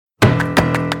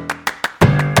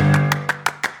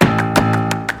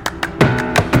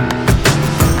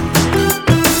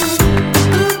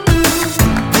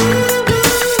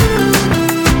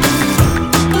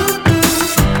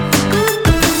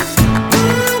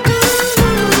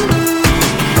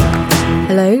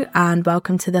and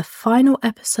welcome to the final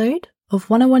episode of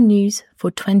 101 News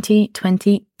for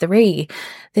 2023.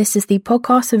 This is the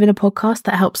podcast within a podcast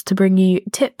that helps to bring you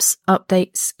tips,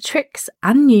 updates, tricks,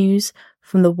 and news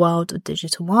from the world of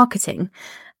digital marketing.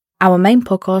 Our main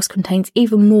podcast contains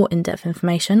even more in-depth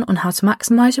information on how to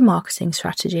maximize your marketing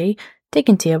strategy, dig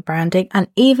into your branding, and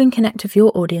even connect with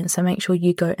your audience, so make sure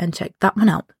you go and check that one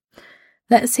out.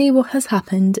 Let's see what has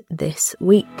happened this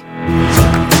week.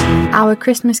 Our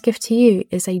Christmas gift to you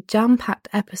is a jam-packed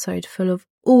episode full of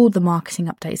all the marketing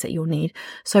updates that you'll need.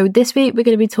 So this week we're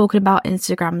going to be talking about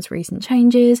Instagram's recent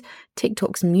changes,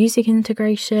 TikTok's music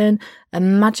integration, a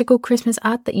magical Christmas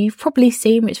ad that you've probably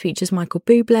seen which features Michael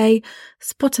Bublé,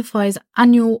 Spotify's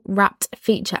annual Wrapped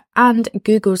feature, and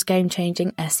Google's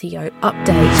game-changing SEO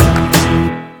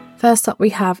update. First up we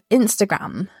have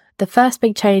Instagram. The first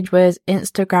big change was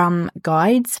Instagram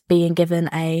guides being given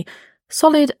a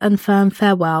solid and firm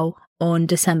farewell on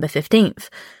December 15th.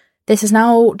 This is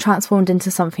now transformed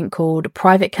into something called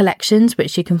private collections,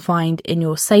 which you can find in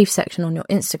your save section on your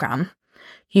Instagram.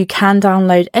 You can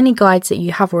download any guides that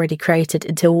you have already created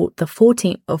until the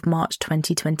 14th of March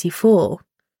 2024.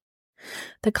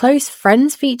 The close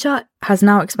friends feature has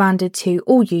now expanded to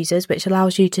all users, which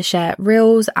allows you to share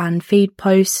reels and feed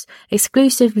posts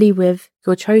exclusively with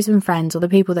your chosen friends or the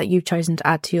people that you've chosen to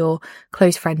add to your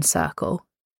close friends circle.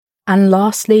 And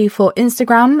lastly, for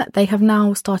Instagram, they have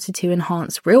now started to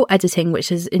enhance reel editing, which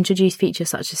has introduced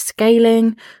features such as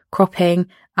scaling, cropping,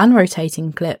 and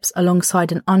rotating clips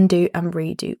alongside an undo and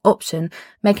redo option,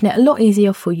 making it a lot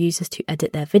easier for users to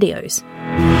edit their videos.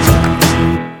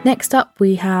 Next up,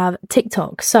 we have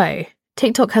TikTok. So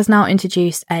TikTok has now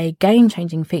introduced a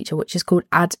game-changing feature, which is called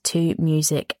Add to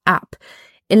Music app.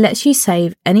 It lets you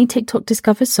save any TikTok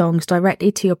discovered songs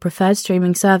directly to your preferred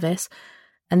streaming service.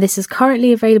 And this is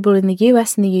currently available in the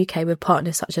US and the UK with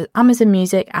partners such as Amazon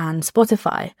Music and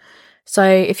Spotify. So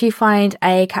if you find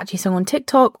a catchy song on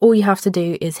TikTok, all you have to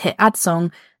do is hit add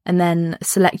song and then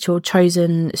select your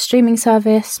chosen streaming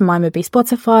service. Mine would be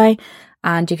Spotify,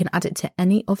 and you can add it to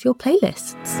any of your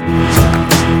playlists.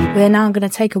 We're now going to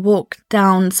take a walk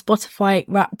down Spotify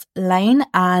Wrapped lane.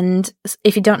 And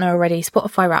if you don't know already,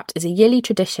 Spotify Wrapped is a yearly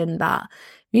tradition that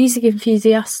music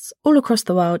enthusiasts all across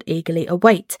the world eagerly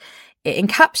await. It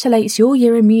encapsulates your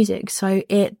year in music, so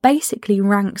it basically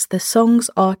ranks the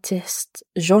songs, artists,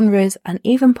 genres, and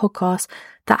even podcasts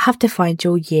that have defined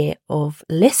your year of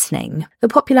listening. The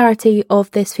popularity of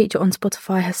this feature on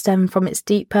Spotify has stemmed from its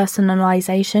deep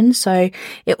personalization, so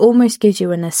it almost gives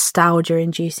you a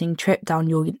nostalgia-inducing trip down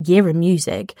your year in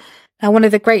music. Now, one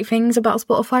of the great things about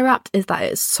Spotify Wrapped is that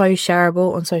it's so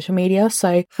shareable on social media.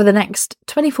 So for the next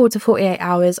 24 to 48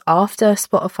 hours after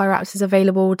Spotify Wrapped is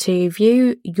available to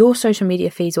view, your social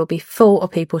media feeds will be full of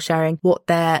people sharing what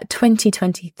their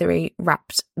 2023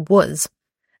 Wrapped was.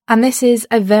 And this is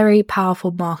a very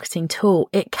powerful marketing tool.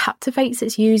 It captivates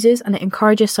its users and it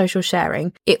encourages social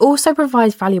sharing. It also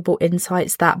provides valuable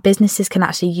insights that businesses can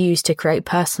actually use to create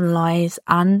personalised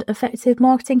and effective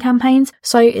marketing campaigns.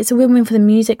 So it's a win-win for the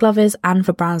music lovers and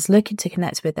for brands looking to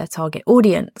connect with their target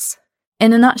audience.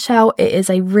 In a nutshell, it is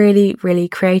a really, really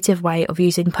creative way of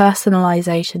using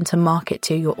personalisation to market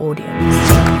to your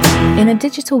audience. In a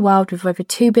digital world with over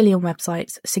 2 billion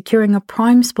websites, securing a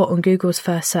prime spot on Google's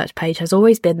first search page has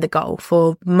always been the goal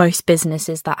for most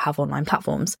businesses that have online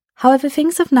platforms. However,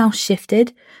 things have now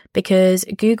shifted because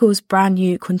Google's brand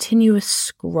new continuous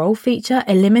scroll feature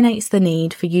eliminates the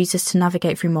need for users to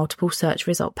navigate through multiple search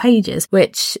result pages,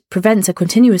 which prevents a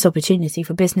continuous opportunity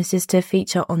for businesses to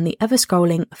feature on the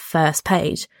ever-scrolling first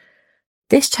page.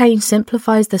 This change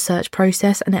simplifies the search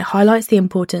process and it highlights the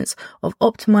importance of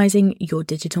optimizing your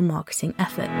digital marketing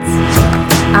efforts.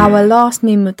 Our last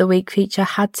meme of the week feature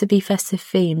had to be festive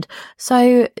themed.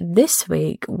 So this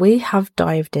week we have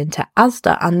dived into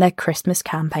ASDA and their Christmas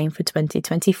campaign for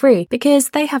 2023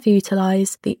 because they have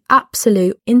utilized the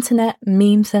absolute internet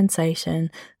meme sensation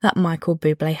that Michael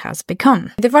Bublé has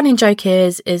become. The running joke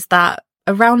is that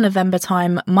around November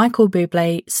time, Michael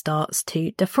Bublé starts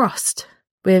to defrost,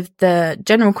 with the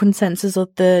general consensus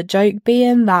of the joke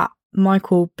being that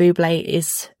Michael Bublé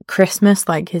is Christmas,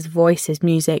 like his voice, his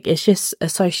music is just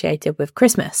associated with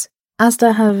Christmas.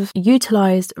 ASDA have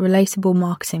utilised relatable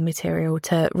marketing material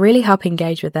to really help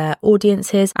engage with their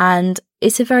audiences, and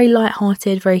it's a very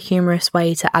light-hearted, very humorous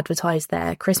way to advertise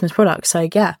their Christmas products. So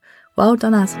yeah, well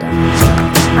done ASDA.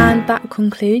 And that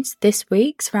concludes this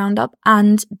week's roundup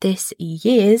and this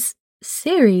year's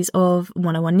series of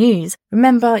 101 News.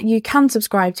 Remember, you can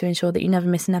subscribe to ensure that you never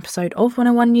miss an episode of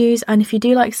 101 News, and if you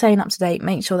do like staying up to date,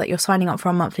 make sure that you're signing up for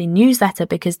our monthly newsletter,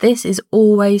 because this is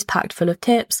always packed full of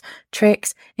tips,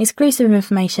 tricks, exclusive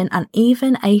information, and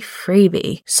even a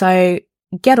freebie. So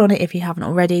get on it if you haven't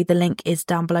already. The link is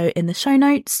down below in the show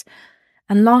notes.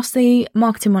 And lastly,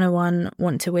 Marketing 101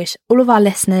 want to wish all of our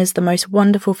listeners the most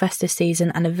wonderful festive season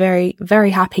and a very, very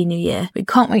happy new year. We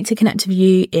can't wait to connect with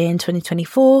you in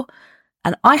 2024.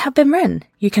 And I have been Ren.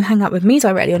 You can hang out with me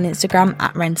directly on Instagram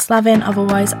at RenSlavin.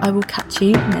 Otherwise, I will catch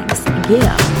you next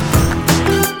year.